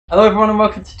Hello everyone and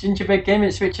welcome to Gingerbread Gaming.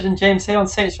 It's Richard and James here on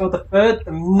Saints Row the Third,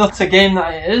 the nutter game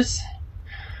that it is.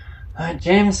 Alright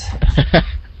James,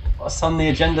 what's on the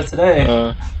agenda today?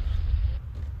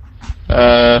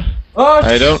 Oh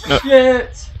I don't know.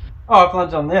 shit! Oh, I've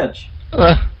landed on the edge.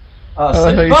 I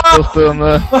Oh, think he's still on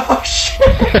there. Oh shit!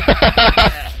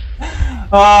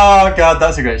 Oh god,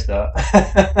 that's a great start.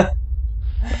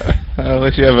 I'll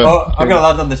let you have a I'm gonna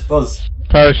land on this buzz.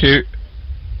 parachute.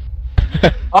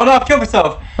 Oh no, I've killed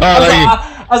myself! Oh,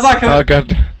 I was like oh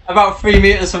god. about 3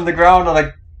 meters from the ground and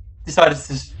I decided to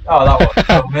just... Oh, that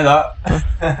was me,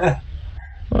 that.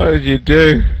 What did you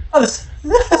do? Oh, there's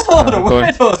a lot of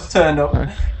weirdos turned up,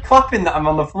 clapping that I'm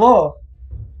on the floor.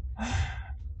 What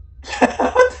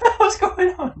the hell's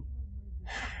going on?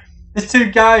 There's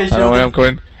two guys, I know where I'm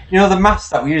going. you know the mask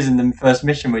that we used in the first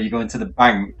mission where you go into the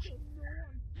bank?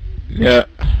 Yeah.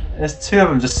 There's two of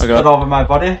them just stood over my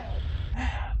body.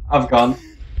 I've gone.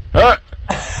 Ah!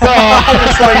 I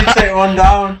just saw you take one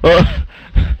down. Oh.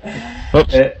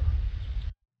 Oops.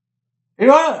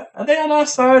 Who are they on our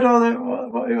side or they,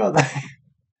 what who are they?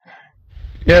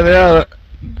 Yeah, they are.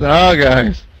 They are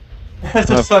guys. I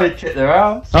just saw you kick their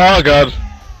ass. Oh god.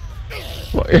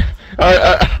 What?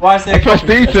 Why is there I pressed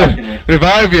E to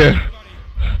revive you.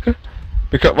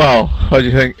 Because, well, what do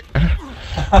you think?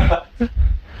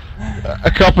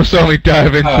 A copper saw me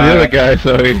dive into the other guy,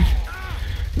 so he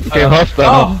became hostile.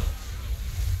 Oh,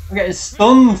 I'm getting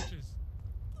stunned.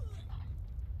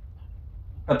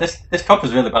 God, this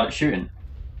copper's really bad at shooting.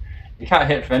 You can't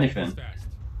hit for anything.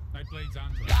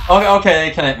 Okay,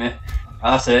 they can hit me.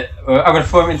 Oh, that's it. I'm gonna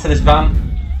throw him into this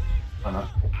van. Oh no.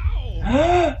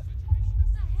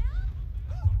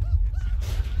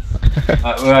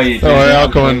 Right, where are you? Don't worry, I'll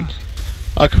come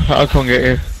and get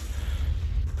you.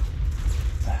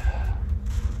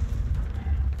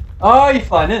 Oh, you're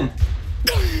flying in.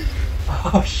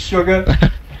 Oh, sugar.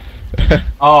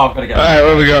 Oh, I've got to get him. Alright,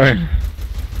 where are we going? I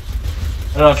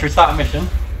don't know, should we start a mission?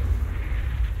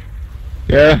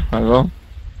 Yeah, I will.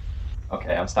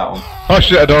 Okay, I'm starting. Oh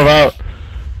shit, I don't have out.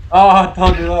 Oh,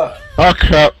 don't do that. Oh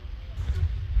crap.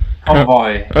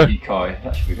 Convoy, Decoy.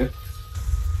 That should be good.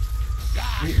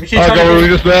 We should Oh try god, to were we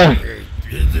just there?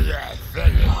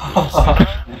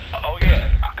 Oh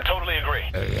yeah, I totally agree.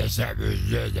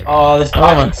 Oh, this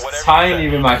island's tiny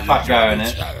with my fat guy on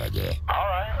it.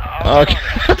 Alright, Okay.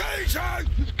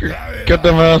 Get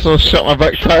them asshole shot my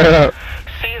back tire out.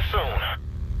 see you soon.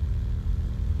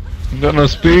 Got no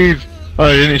speed. Oh,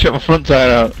 you didn't shut my front tire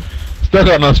out. Still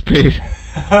got no speed.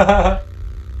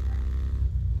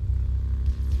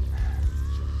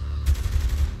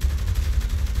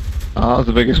 Oh, that was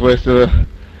the biggest waste of a...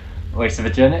 Waste of a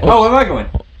journey. Oh, where am I going?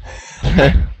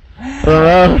 I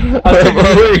don't know.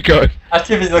 Where are you going? I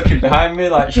see if he's looking behind me,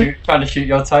 like trying to shoot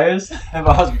your tyres. But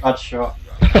that was a bad shot.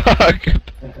 Got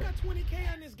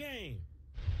 20K on this game.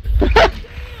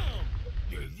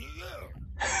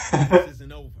 This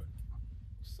isn't over.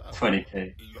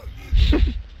 20k.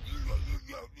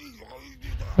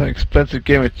 An expensive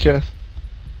game of chess.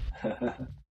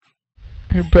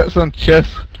 Who bets on chess?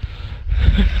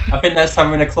 I think next time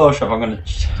we're in a clothes shop, I'm going to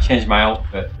change my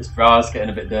outfit. This bra's getting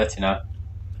a bit dirty now.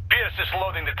 Pierce is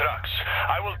loading the trucks.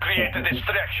 I will create a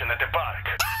distraction at the park.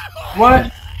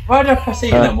 What? Why did I press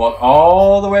E and then walk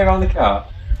all the way around the car?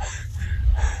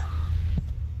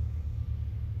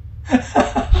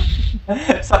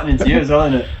 It's happening to you as well,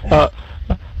 isn't it?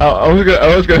 I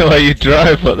was going to let you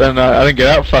drive, but then I didn't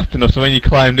get out fast enough. So when you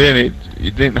climbed in,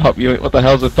 you didn't hop. What the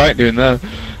hell's the bike doing there?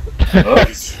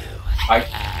 Oops.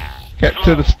 Get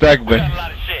to the stag bin.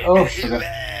 Oh, sugar.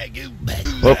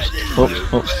 Whoops, whoops,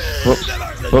 whoops, whoops,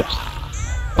 whoops.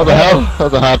 What the hell? That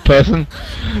was a hard person.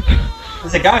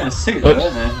 There's a guy in a suit, though,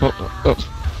 isn't there? Oops.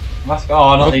 Mask.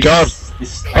 Oh, not Oh these. god.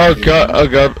 These Oh god, oh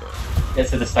god. Get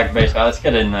to the stag base. Right, let's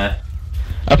get in there.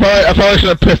 I probably should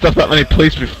have pissed off that many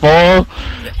police before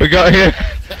we got here.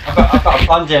 I've got a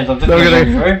plan, James. I'm just going to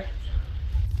go through.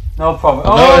 No problem.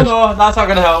 Oh no, that's not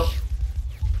going to help.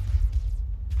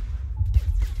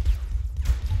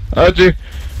 Oh dear.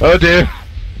 Oh dear.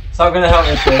 It's not going to help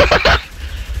this way.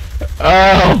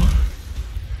 Oh.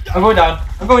 I'm going down.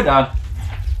 I'm going down.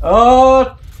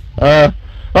 Oh. Oh,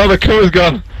 the cover's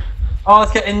gone. Oh,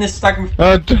 let's get in this stag.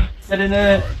 Oh, Get in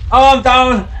there. Oh, I'm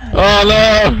down. oh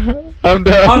no. I'm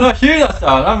down. Oh, not you that's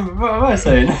down. What am I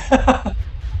saying?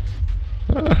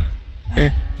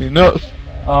 You're nuts.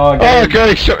 Oh, Oh,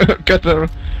 okay. Get there.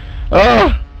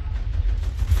 Oh.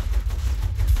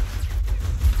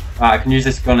 Right, I can use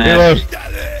this gun here.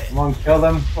 Come on, kill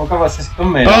them. Oh god, what's this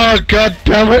gun made of? Oh god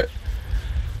damn it!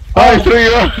 Oh, he threw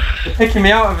you off! They're picking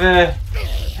me out of here.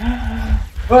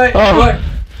 Wait, Oh. wait.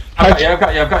 I've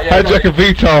got you. Hijack a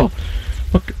VTOL.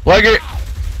 Leg it!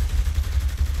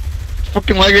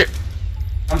 Fucking leg it!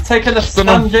 I'm taking a Stun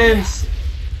stun, him. James.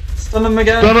 Stun him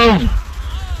again. Stun him!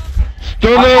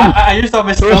 Stun him! I used all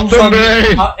my Throw a stuns stun on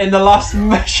grenade. in the last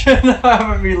mission. I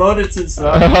haven't reloaded since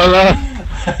then.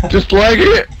 No. Just leg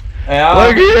it! Yeah,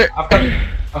 Leg it!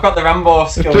 I've got the Rambo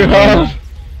It's skill. too hard!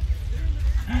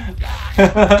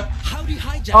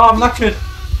 Oh, I'm knackered.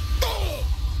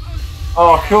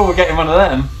 Oh, cool, we're getting one of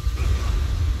them.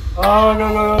 Oh, go,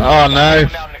 go, go. Oh,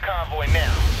 nice! Out in the convoy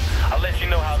now. I'll let you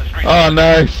know how the street. Oh,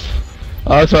 nice!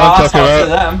 Oh, that's what Oh, I'm that's talking hot to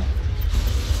about. them.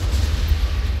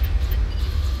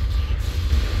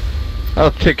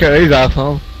 I'll take care of these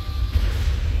assholes.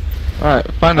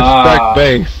 Alright, find a Ah. stacked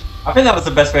base. I think that was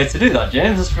the best way to do that,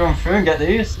 James. Just run through and get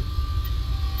these.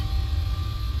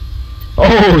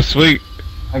 Oh, sweet!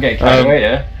 I'm getting carried away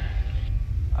here.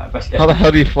 Alright, best get. How the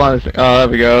hell do you fly this thing? Oh, there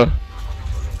we go.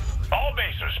 All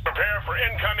bases, prepare for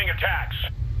incoming attacks.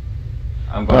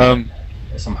 I'm going to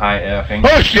get some height here, I think.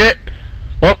 Oh shit!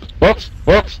 Whoops, whoops,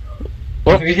 whoops,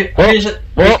 whoops, He's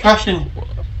whoops, crashing.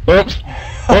 whoops,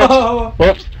 Oh,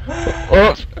 whoops,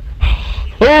 whoops.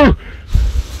 Oh!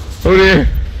 Oh dear.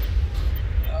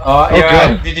 oh, Oh, you're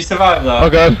God. right. Did you survive that? Oh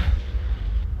god.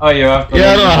 Oh, you have.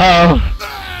 Yeah, I don't know how.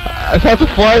 I had to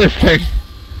fly this thing.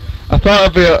 I thought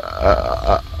it'd be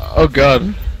oh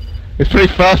god. It's pretty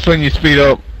fast when you speed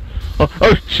up.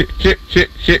 Oh shit, shit, shit,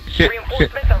 shit, shit, shit.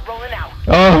 Reinforcements are rolling out.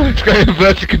 Oh, it's got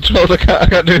inverted controls. I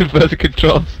can't do inverted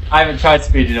controls. I haven't tried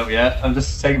speeding up yet. I'm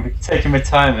just taking my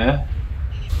time here.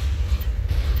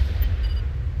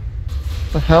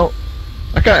 What the hell?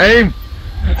 I can't aim.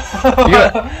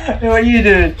 What are you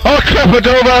doing? Oh crap! I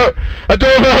dove out. I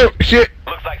dove out. Shit!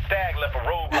 Looks like Stag left a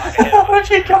roadblock ahead. Where'd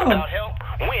you go? Without help,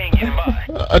 we ain't getting by.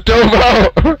 I dove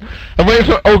out. I'm waiting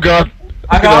for. Oh god.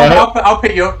 I'll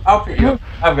pick you up. I'll pick you up.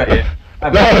 I've got you.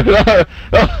 I've got you.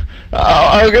 No.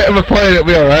 I'll get him a plane. It'll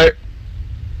be all right.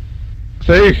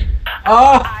 See?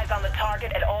 Oh! Eyes on the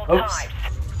target at all Oops. times.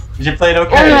 Is your plane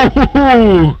okay?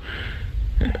 Oh!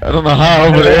 I don't know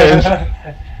how, but it is.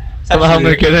 I don't know how I'm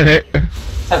gonna get in it.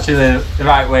 It's actually the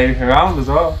right way around as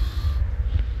well.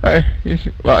 Hey,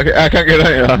 well, I can't get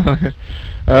in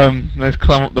it. Let's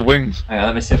climb up the wings. Hang on,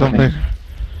 let me see if I Something.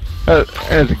 can.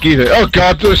 There's a geezer. Oh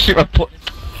god, don't shoot my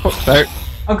fuck's out.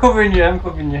 I'm covering you. Let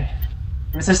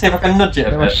me see if I can nudge it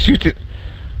a I'm bit. shooting.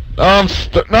 Oh, I'm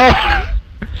stuck. No!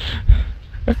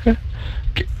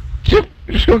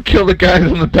 Just go kill the guys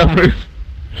on the damn roof.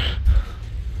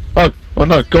 Oh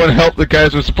no, go and help the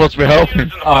guys we're supposed to be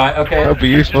helping. Alright, okay. That'd be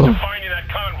useful. To find you that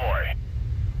convoy.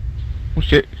 Oh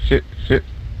shit, shit, shit.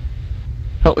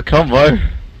 Help the convoy.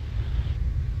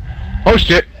 Oh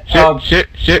shit, shit, Oh, shit,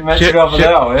 shit, meant to shit, go over shit,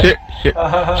 there, are we? shit, shit,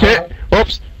 shit.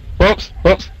 Whoops, whoops,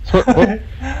 whoops, whoops.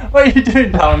 What are you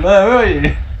doing down there? Where are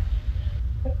you?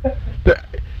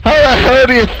 How the hell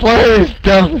do you fly this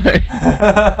down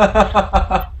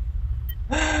there?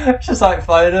 It's just like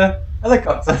flying a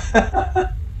helicopter.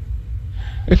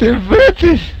 It's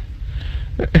inverted.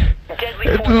 Deadly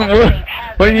It force doesn't on the work. planes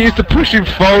has When you been used to on the push him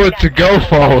road. forward to go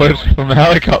forward from a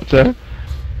helicopter.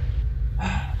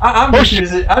 I'm Oh, just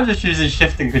shit. using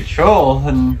shift and control,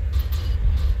 and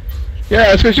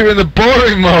Yeah, it's because you're in the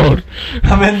boring mode.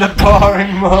 I'm in the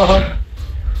boring mode.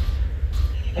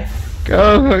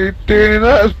 God, what are you doing in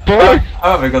that? It's boring.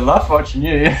 I'm having a good laugh watching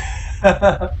you.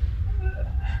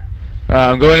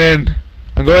 I'm going in.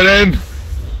 I'm going in.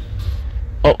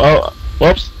 Oh,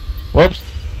 whoops, whoops.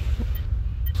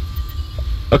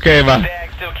 Okay, man. Stag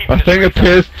still keeping My the thing streets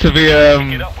appears to be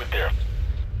Get up with there.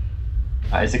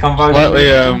 Is the convoy slightly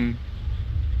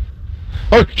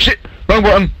Oh shit! Wrong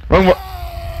button. Wrong button.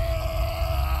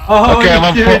 Oh, Okay, I'm you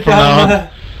on do foot it from down now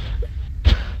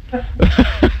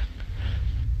there.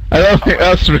 I don't think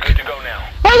that's. Good to go now.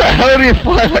 How the hell do you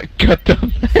fly that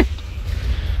goddamn thing?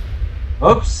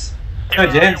 Oops. Oh,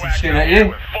 James, he's shooting at you.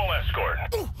 With full escort.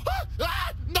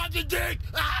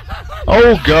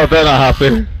 Oh god, they're not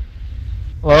happy.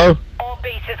 Hello? All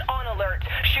bases on alert.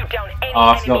 Shoot down any Oh,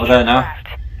 I have to go enemy over there now. aircraft.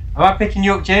 Am I picking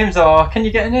you up, James, or can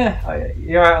you get in here? Oh,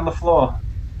 you're out on the floor.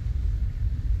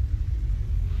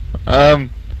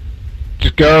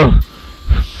 Just go.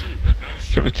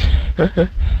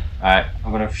 Alright,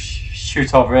 I'm gonna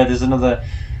shoot over here. There's another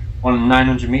one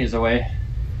 900 meters away.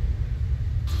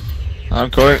 I'm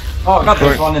going. Oh god,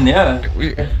 there's Going. one in the air.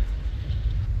 We- I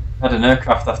had an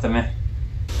aircraft after me.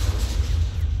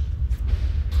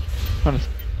 What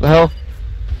the hell?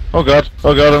 Oh god,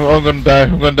 I'm gonna die,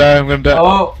 I'm gonna die, I'm gonna die.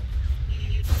 Oh,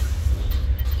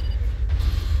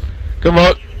 Come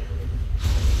on.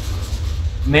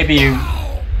 maybe you.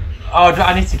 Oh,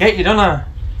 I need to get you, don't I?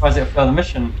 Why is it fail the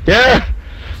mission? Yeah!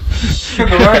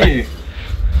 Sugar, where are you?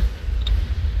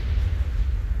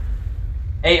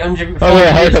 800. Oh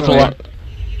yeah, helicopter a lot.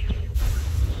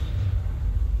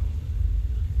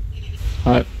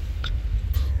 Alright.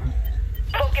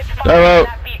 Hello.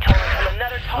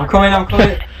 I'm coming. I'm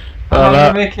coming. I'm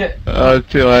not gonna make it. Oh,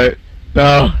 too late.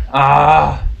 No.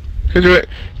 Ah. Cause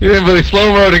you're in really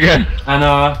slow mode again. I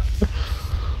know.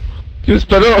 You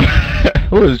sped up.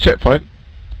 Oh, there's a checkpoint.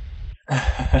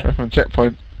 Try from a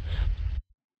checkpoint.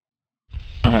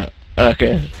 Alright.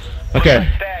 Okay. Okay.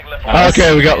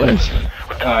 Okay, we got this.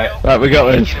 Alright. Right, we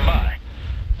got this.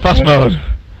 Fast mode.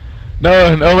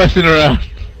 No messing around.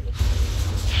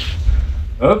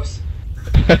 Oops.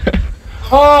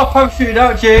 Oh, parachuted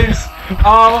out, James.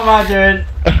 Oh, what am I doing?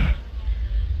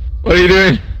 What are you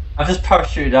doing? I just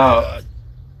parachuted out.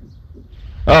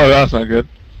 Oh, that's not good.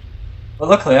 Well,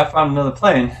 luckily I found another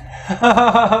plane.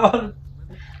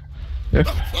 Yeah.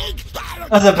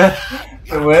 That's a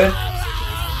bit weird.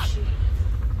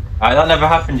 Alright, that never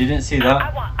happened. You didn't see I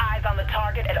that. want eyes on the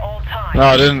target at all times. No,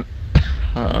 I didn't.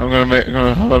 I'm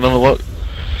gonna have another look.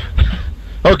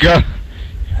 Oh god.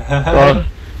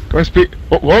 Go and speak.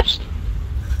 Oh, whoops.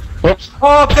 Whoops. Oh,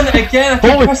 I've done it again. I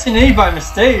keep pressing E by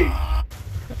mistake.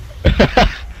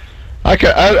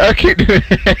 I keep doing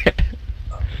it.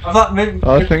 I've like moved.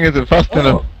 Oh, the thing isn't fast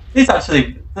enough. These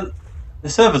actually, the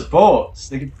server's boats.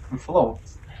 They can float.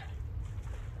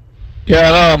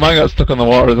 Yeah, I know. Mine got stuck on the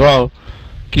water as well.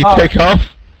 Can you take off?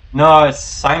 No,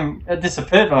 it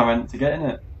disappeared when I went to get in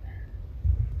it.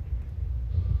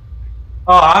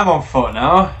 Oh, I'm on foot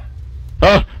now.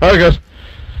 Oh, there it goes.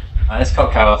 This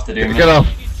cockcow will have to do me. Get off.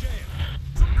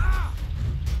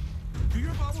 Do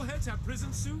your bobbleheads have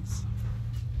prison suits?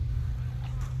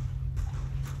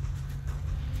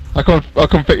 I'll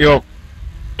come pick you up.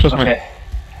 Trust me. Okay.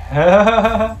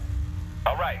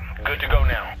 Alright, good to go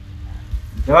now.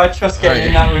 Do I trust getting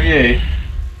in that with you?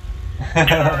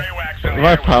 Get our AWACS in the My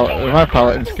air with full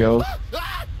piloting skills.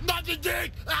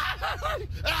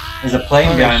 There's a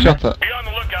plane behind me. Shut up. Be on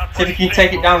the lookout See for if you can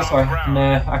take it down so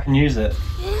I can use it.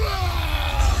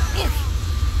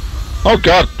 Oh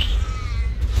god.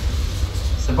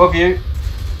 It's above you.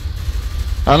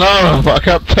 I know, but I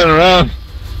can't turn around.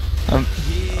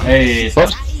 Hey.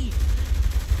 Whoops.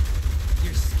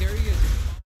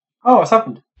 Oh, what's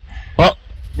happened? What?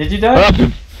 Did you What die?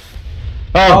 happened?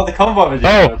 Oh, the convoy was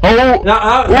Oh, No,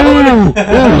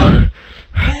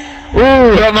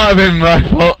 ooh, that might have been my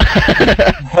fault.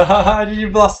 How did you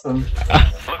blast them?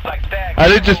 Looks like Stag. I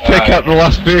did just take out the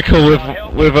last vehicle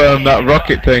with that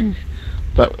rocket thing,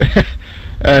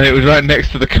 and it was right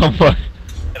next to the convoy.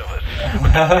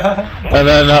 And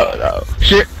then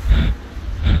shit.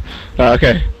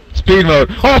 Okay, speed mode.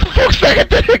 Oh, for fuck's sake! I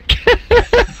did it!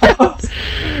 Oh,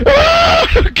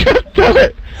 God damn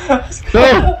it!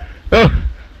 No, no,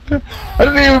 I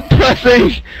didn't even press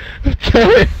E.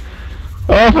 Damn it!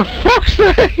 Oh, for fuck's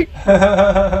sake!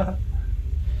 Oh,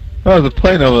 there's a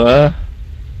plane over there.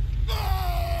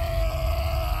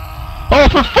 Oh,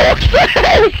 for fuck's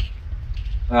sake!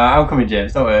 I'm coming,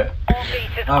 James. Don't worry. All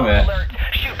bases I'm on here. alert.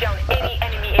 Shoot down any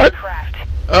enemy aircraft.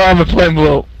 Oh, my plane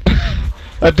blew up.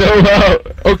 I don't know.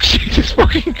 Oh, Jesus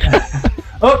fucking Christ.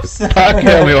 Oops.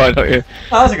 Kill me, why don't you?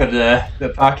 That was a good bit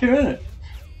of parking, wasn't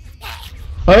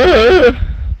it?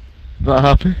 Not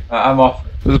happy. I'm off.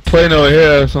 There's a plane over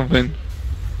here or something.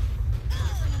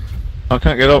 I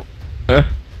can't get up. Oh,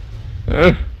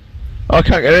 I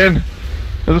can't get in.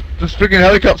 There's freaking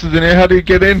helicopters in here. How do you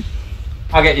get in?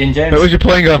 I'll get you in, James. Wait, where's your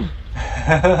plane gone?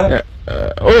 Yeah.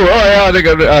 Oh yeah, I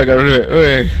got rid of it.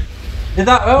 Okay. Did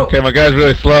that? Oh. Okay, my guy's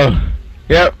really slow.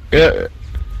 Yep, yeah.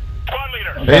 Squad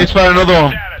leader. Okay. Let's find another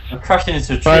one. Status. I'm crashing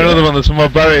into a tree. Find another one. There's some more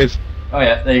barriers. Oh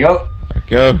yeah, there you go.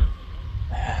 Go.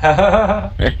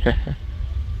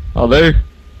 I'll do.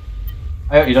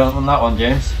 I hope you don't want that one,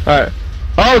 James. Alright.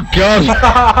 Oh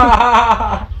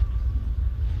god!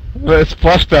 Bit of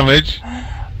splash damage.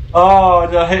 Oh,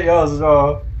 did I hit yours as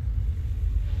well?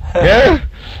 Yeah!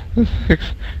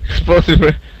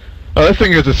 Explosive. Oh, this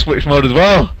thing is a switch mode as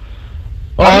well.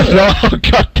 Oh, no!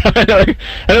 God damn it!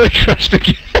 I nearly crashed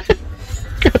again.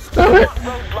 God damn it!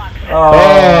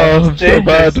 Oh, I'm so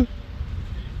bad.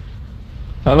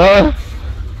 Hello?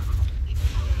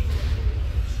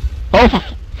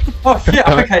 Oh, Oh shit,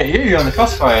 I think I hit you on the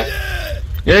crossfire.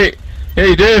 yeah,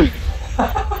 you do.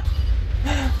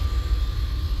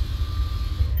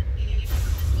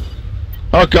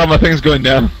 Oh god, my thing's going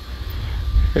down.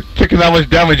 It's taking that much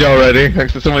damage already,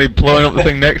 thanks to somebody blowing up the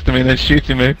thing next to me and then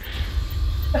shooting me.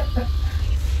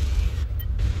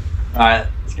 Alright,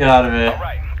 let's get out of here.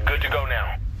 Alright, good to go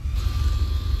now.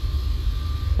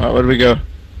 Alright, where do we go?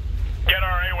 Get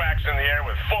our AWACS in the air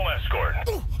with full escort.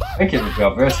 I think it would be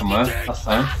over here somewhere last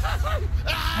time.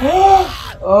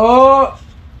 Oh!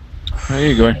 Where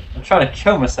are you going? I'm trying to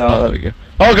kill myself. Oh, there we go.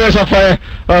 Oh, God, it's on fire!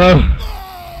 Oh, no.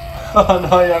 Oh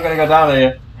no, you're not gonna go down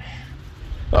here.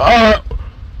 Oh!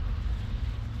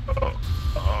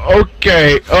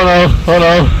 Okay. Oh, no. Oh,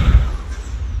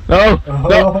 no. No!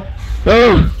 No!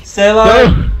 No! Stay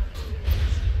alive. No!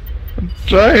 I'm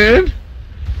trying.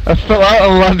 I fell out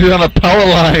and landed on a power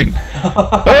line.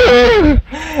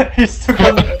 He's stuck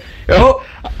on the... Oh!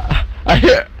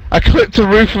 I clipped the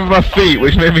roof of my feet,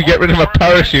 which made me get rid of my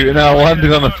parachute, and now I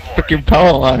landed on a freaking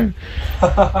power line.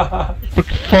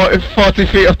 40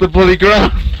 feet off the bloody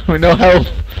ground with no health.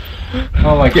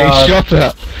 Oh my Getting god. shot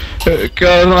at. God,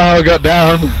 I don't know how I got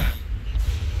down.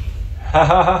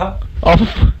 Off.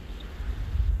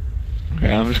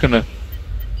 Okay, I'm just gonna.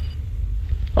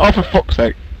 Oh, for fuck's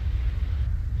sake.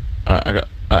 Alright, I got.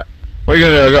 Alright. What are you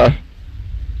gonna do? I got.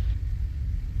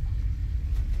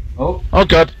 Oh. Oh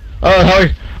god. Oh,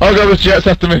 Harry. Oh god, there's jets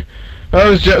after me. Oh,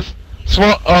 there's jets.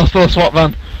 SWAT. Oh, still a SWAT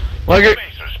van. Like it.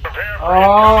 Spacers, prepare for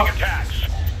Oh. incoming attacks.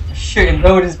 Shooting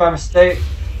buildings by mistake.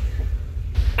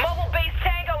 Mobile base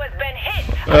Tango has been hit.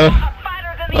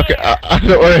 Fighters in the Okay, air.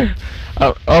 don't worry.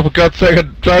 Oh, for God's sake,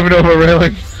 I'm driving over a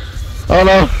railing. Oh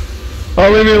no. Oh,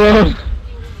 leave me alone.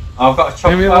 I've got a chopper.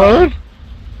 Leave me alone.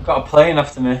 I've got a plane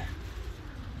after me.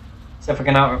 See if I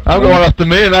can out. I'm going after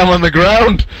me and I'm on the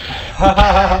ground.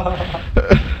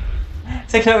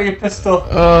 Take it out with your pistol.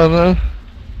 Oh no.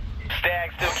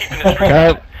 Stag still keeping the street.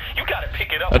 Can't. You gotta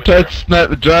pick it up. I with tried your- to snipe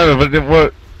the driver, but it didn't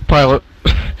work. Pilot.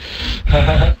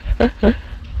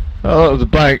 Oh, that was a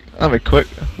bike. That'd be quick.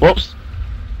 Whoops.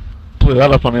 Blew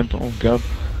that up on him. Oh god.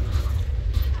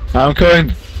 I'm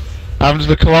coming. I'm just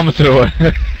a kilometre away.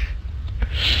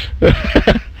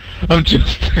 I'm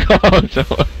just a kilometre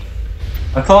away.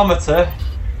 A kilometre?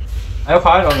 I hope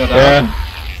I don't go down.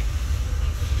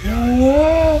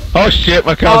 Yeah. Oh shit,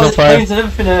 my Oh, car's on there's fire. planes and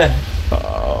everything here.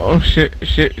 Oh shit.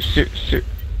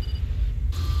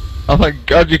 Oh thank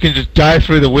god you can just dive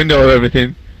through the window of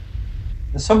everything.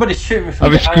 There's somebody shooting me from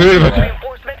I'll be behind screwed if I somewhere.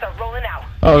 Reinforcements are rolling out.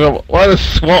 Oh god, why the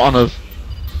SWAT on us?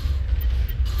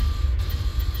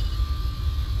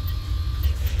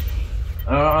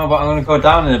 I don't know, but I'm gonna go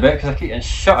down in a bit because I keep getting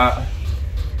shot at.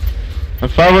 I'm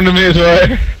 500 meters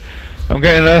away. I'm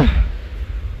getting there.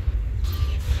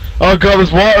 Oh god,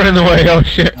 there's water in the way. Oh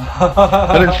shit.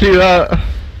 I didn't see that.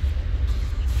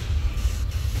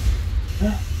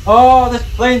 Oh, there's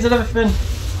planes and everything.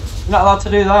 You're not allowed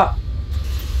to do that.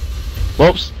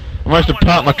 Whoops. I managed to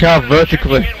park my car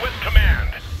vertically. Checking in with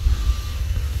command.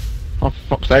 Oh, for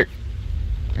fuck's sake.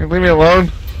 Can you leave me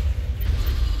alone?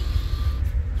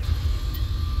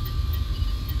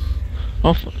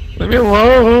 Oh, leave me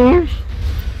alone.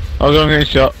 Oh god, I'm getting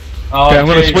shot. Oh, Okay, I'm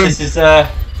gonna James, swim. this is I'm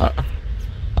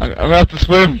gonna have to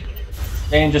swim.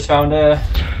 dangerous round here.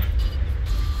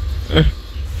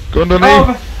 Go underneath. Oh,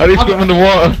 How do you swim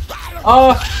underwater?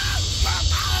 Oh,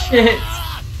 shit.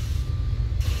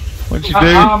 What'd you How do?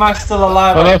 am I still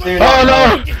alive? Oh no! I do not Oh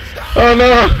know. no! Oh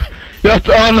no! You have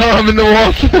to, oh no! I'm in the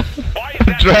water. Why is I'm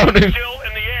that drowning. still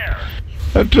in the air?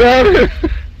 I'm drowning.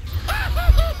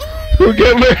 Who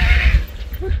get me?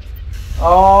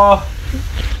 Oh,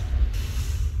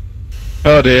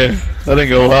 Oh dear, that didn't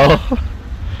go well.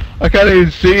 I can't even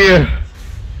see you.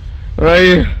 Where are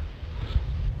you?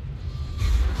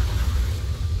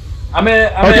 I'm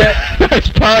here. I'm Okay, here. nice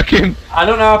parking. I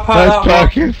don't know how far Nice that was.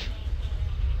 parking.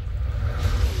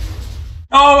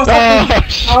 Oh, what's Oh, happening?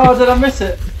 shit. Oh, did I miss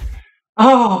it?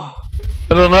 Oh.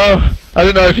 I don't know. I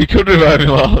didn't know if you could revive me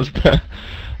while I was there.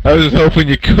 I was just hoping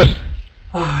you could.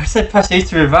 Oh, I said press E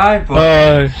to revive, but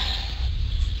Oh,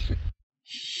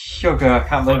 sugar, I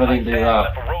can't believe I didn't do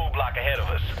Left that. a roadblock ahead of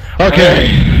us. okay.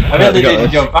 I really got needed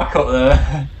this. your back up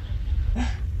there.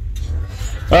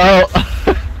 Oh.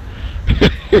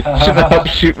 Should have helped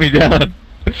shoot me down.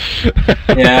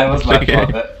 Yeah, it was my Okay. fault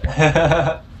a bit.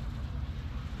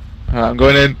 I'm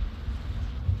going in.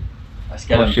 Let's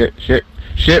get Oh him.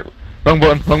 shit. Wrong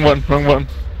button.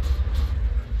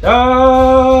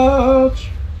 Dodge!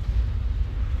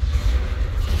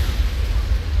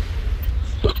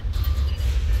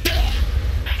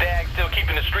 Stag still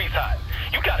keeping the streets hot.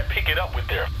 You gotta pick it up with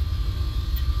their.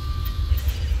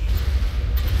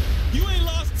 You ain't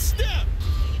lost a step.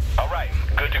 Alright,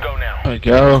 good to go now. There we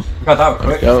go. Got that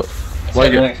quick. Go. Let's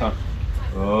Like get the it. next one.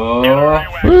 Radioactive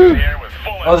Oh. Woo. in the air with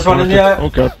full Oh, there's one in the air. Oh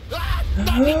god.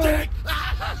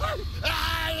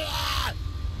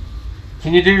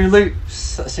 Can you do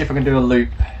loops? Let's see if I can do a loop.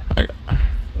 I got it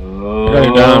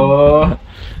Oh, down.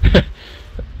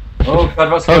 oh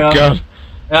god, what's going Oh on? god.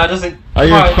 Yeah, it doesn't. Are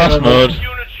you in quite fast do mode?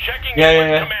 Units checking Yeah, in yeah,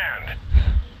 with yeah. command.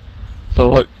 So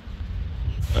look.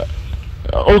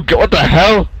 Oh god, what the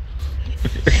hell?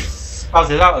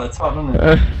 spazzes out at the top, doesn't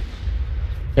it?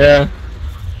 Yeah.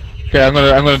 Okay, I'm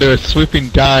gonna do a swooping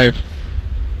dive.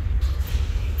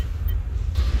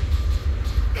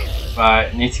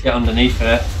 Right, need to get underneath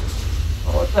it.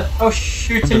 Oh, what the hell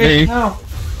shooting me Underneath? now?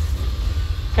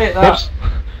 Hit that. Oops.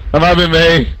 That might have been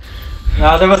me.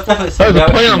 No, there was definitely There's something a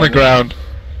plane on the ground.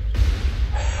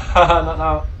 Not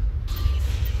now.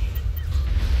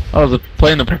 Oh, there's a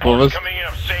plane above us. Coming in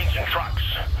of Saints and trucks.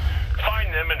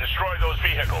 Find them and destroy those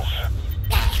vehicles.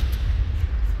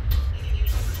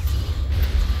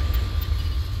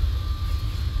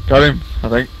 Got him, I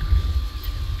think.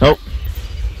 Nope.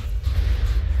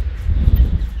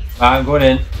 Right, I'm going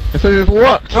in. It says it's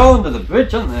locked. They're all under the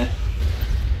bridge, aren't they?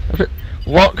 If it,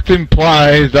 locked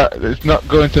implies that it's not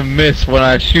going to miss when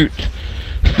I shoot.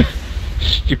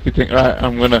 Stupid thing. Right,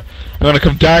 I'm gonna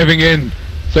come diving in.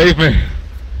 Save me.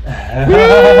 Woo! Mobile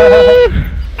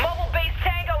base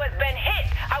Tango has been hit.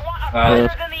 I want Right,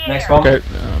 officers in the air. next one. Okay.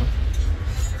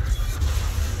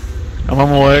 I'm on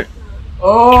my way.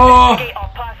 Oh! Investigate all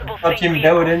possible safe Dodging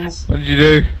vehicles. buildings. What did you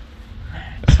do?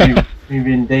 You've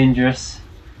been dangerous.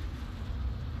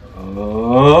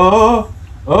 Oh!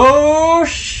 Oh!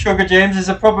 Sugar James, there's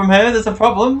a problem here. There's a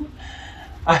problem.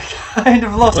 I kind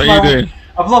of lost What my. are you doing?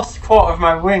 I've lost a quarter of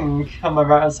my wing on my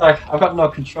right hand side. I've got no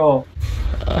control.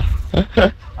 Hang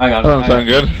on. That doesn't sound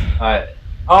good. Alright.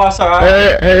 Oh, it's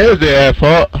alright. Hey, here's the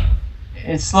airport.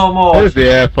 In slow mo. Here's the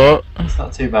airport. It's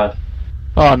not too bad.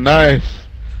 Oh, nice.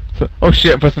 Oh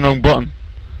shit, I'm pressing the wrong button.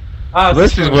 Ah,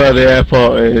 This is where the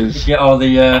airport you is. get all the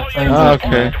planes. Ah, in.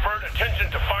 okay. Divert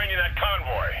attention to finding that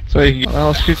convoy. So you can get...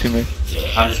 Oh, shooting me.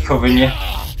 I'm just covering you.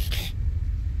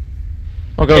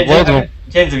 Oh god, loads of them.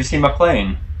 James, have you seen my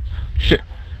plane? Shit.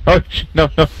 Oh, no,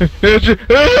 no.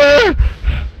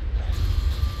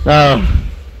 No.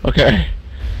 Okay.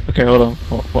 Okay, hold on.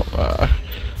 What,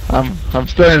 I'm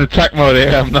still in attack mode here.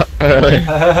 I'm not really.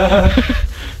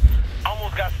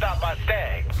 Almost got stopped by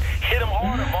Stag. Hit him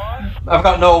harder, boss. I've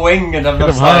got no wing and I'm Hit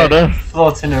just 'em like harder.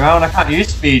 floating around. I can't use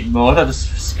speed mode. I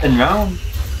just spin round.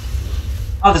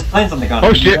 Oh, there's planes on the ground.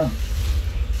 Oh, shit.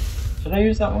 Should I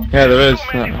use that one? Yeah, there is.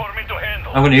 Too many for me to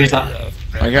handle. I'm gonna use that.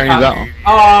 I can't use that one.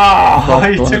 Oh,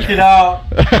 he took it out.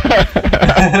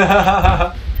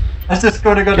 That's just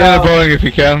gonna go Get a down. Boeing if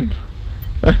you can.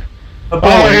 A Oh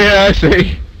Boeing? yeah, I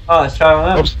see. Oh, let's try one of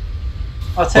them. Oops.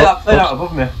 I'll take that plane Oops. out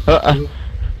above me.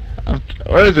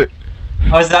 Where is it?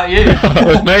 Oh, is that you?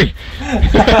 Oh, it's me.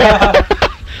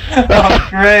 Oh,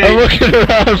 great.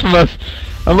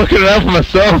 I'm looking around for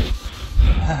myself.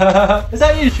 Is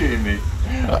that you shooting me?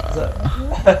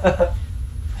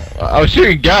 I was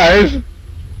shooting guys. Can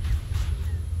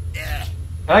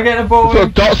I get a There's ball? little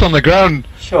dots on the ground.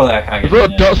 Surely I can't There's get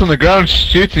little in dots on the ground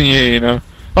shooting you, you know.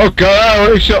 Oh god,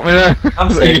 oh, he shot me there. I'm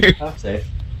safe. I'm safe.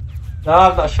 No,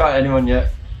 I've not shot anyone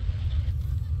yet.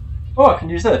 Oh, I can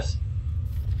use this.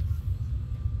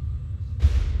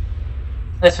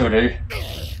 This will do.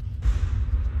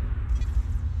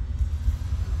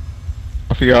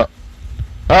 I forgot.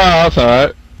 Oh, that's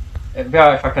alright. It'd be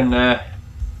alright if I can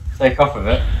take off with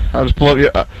it. I'll just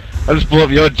blow up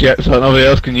your jet so nobody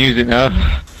else can use it now.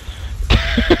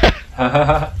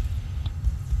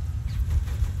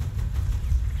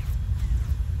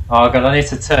 Oh god, I need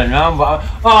to turn around, but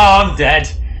I'm dead.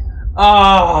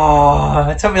 Oh,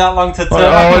 it took me that long to turn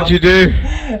around. What'd you do?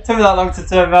 It took me that long to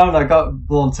turn around. I got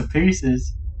blown to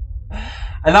pieces,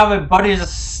 and now my body is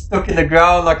just stuck in the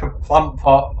ground like a plant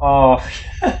pot. Oh.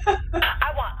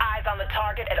 I want eyes on the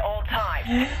target at all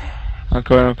times. I'm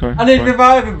coming. I need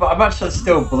reviving, but I'm actually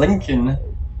still blinking.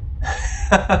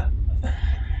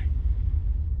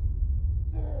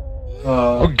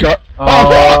 Oh god.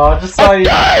 Oh, I just saw you.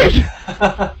 Died!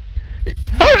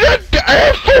 How did I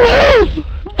die? Full health!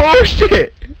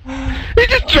 Bullshit! He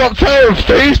just dropped out and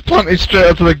face planted straight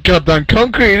onto the goddamn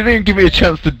concrete. He didn't even give me a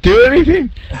chance to do anything.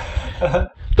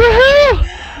 The hell?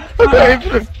 I got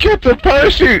infinite captain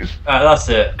parachutes. Right, that's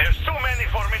it. There's too many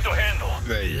for me to handle.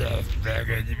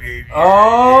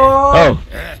 Oh.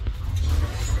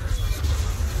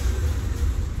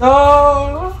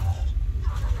 No.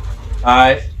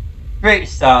 Alright. Great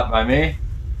start by me.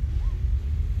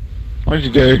 What did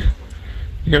you do?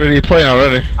 You got rid of your plane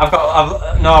already? I've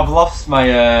lost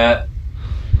my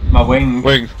my wing.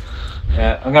 Wings.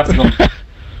 Yeah, I'm gonna have to go.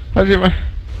 How did you... Don't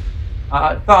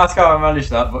ask how I managed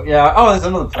that, but yeah. Oh, there's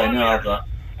another plane. No, I have that.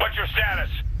 What's your status?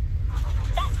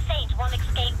 That Saint won't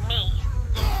escape me.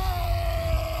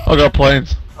 I got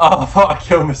planes. Oh, I thought I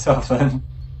killed myself then.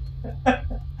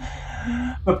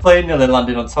 The plane nearly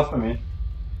landed on top of me.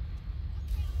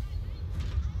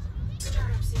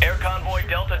 Air Convoy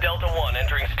Delta 1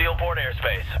 entering Steelport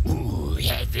airspace. Who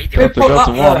put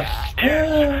that there?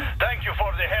 Yes. Thank you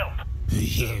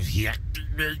We're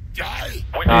What are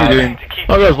you trying doing? to keep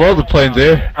Oh, there's loads of planes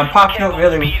here. I'm parking up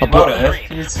really well here.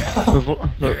 Can you There's, tell?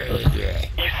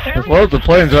 there's loads of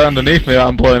planes right underneath me that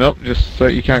I'm blowing up just so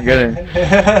you can't get in.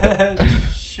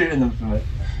 Just shooting them for me.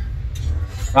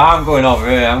 I'm going over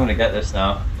here. I'm gonna get this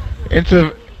now.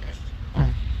 Into.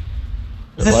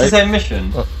 Is this the same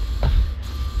mission?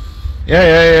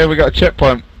 Yeah, we got a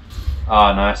checkpoint.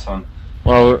 Oh, nice one.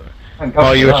 Well, Thank God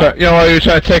while for you were that. while you were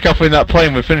trying to take off in that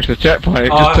plane, we finished the checkpoint. It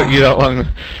just Oh. took you that long to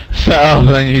set off, and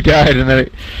then you died, and then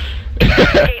it.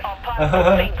 Locate all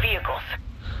possible fake vehicles.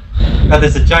 God,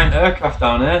 there's a giant aircraft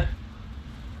down here.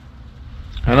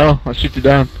 I know. I'll shoot you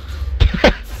down.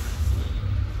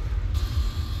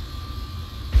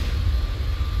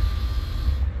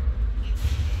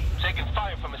 taking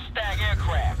fire from a stag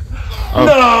aircraft. Oh.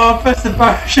 No, press the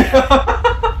parachute.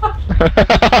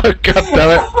 God damn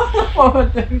it! What am I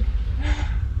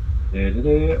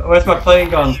doing? Where's my plane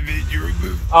gone?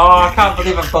 Oh, I can't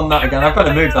believe I've done that again. I've got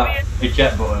to move that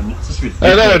eject button. It's just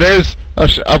ridiculous. I know it is.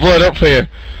 I'll blow it up for you.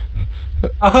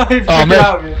 Oh, you've Oh, I taken it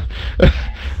out of you. missed.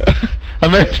 I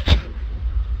missed.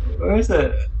 Where is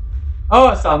it? Oh,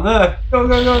 it's down there. Go,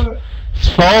 go, go. It's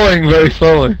falling very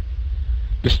slowly.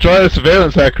 Destroy the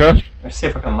surveillance aircraft. Let's see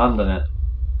if I can land on it.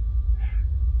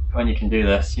 Come on, you can do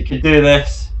this. You can do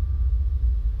this.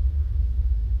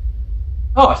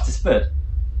 Oh, it's disappeared.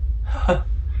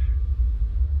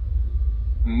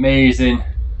 Amazing.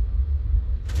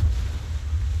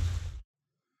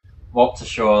 Walk to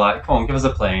shore, like, come on, give us a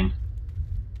plane.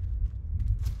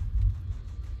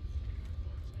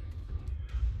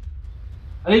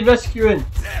 I need rescuing.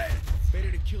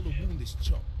 Better to kill the wounded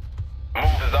chump. Move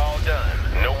is all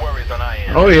done. No worries on our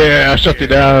end. Oh yeah, I shut it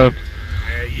down.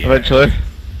 Eventually.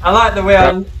 I like the way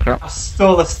Crap. I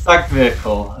stole a stag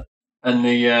vehicle and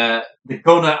the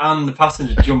gunner and the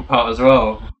passenger jump out as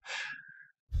well.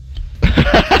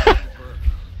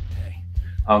 Hey,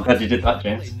 Oh, I'm glad you did that,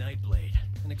 play James. Nightblade,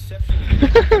 an exceptionally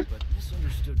good but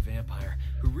misunderstood vampire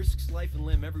who risks life and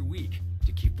limb every week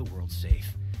to keep the world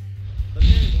safe. But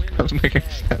men and women Doesn't make any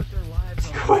stag sense. put their lives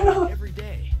on going the on? line every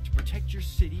day to protect your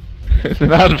city. It's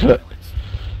an advert.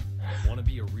 Want to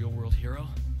be a real-world hero?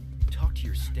 Talk to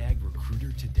your stag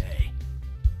recruiter today.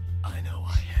 I know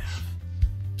I have.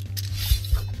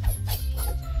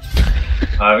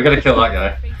 Alright, we gotta kill that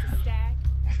guy. Face a stag?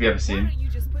 If you ever see Why him. don't you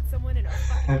just put someone in a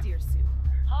fucking deer suit?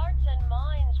 Hearts and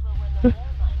minds will win the war,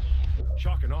 my dear.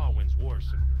 Chalk and all wins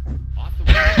wars. Off the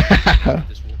road,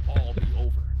 this will all be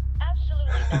over.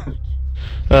 Absolutely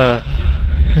not.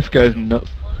 This guy's nuts.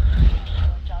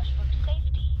 Ensure Josh Brooks'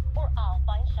 safety, or I'll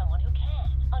find someone who can.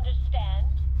 Understand?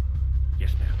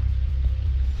 Yes, ma'am.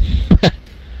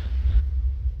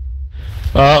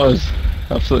 Oh, that was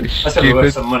absolutely That's gonna be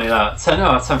worth stupid. some money, that.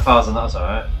 10,000, that's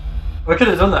alright. We could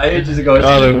have done that ages ago.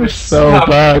 Oh, they were so Our-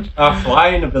 bad. Our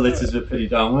flying abilities were pretty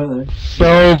down, weren't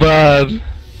So bad. they?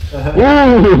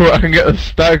 Ooh, I can get a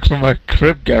stag from my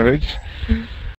crib garage.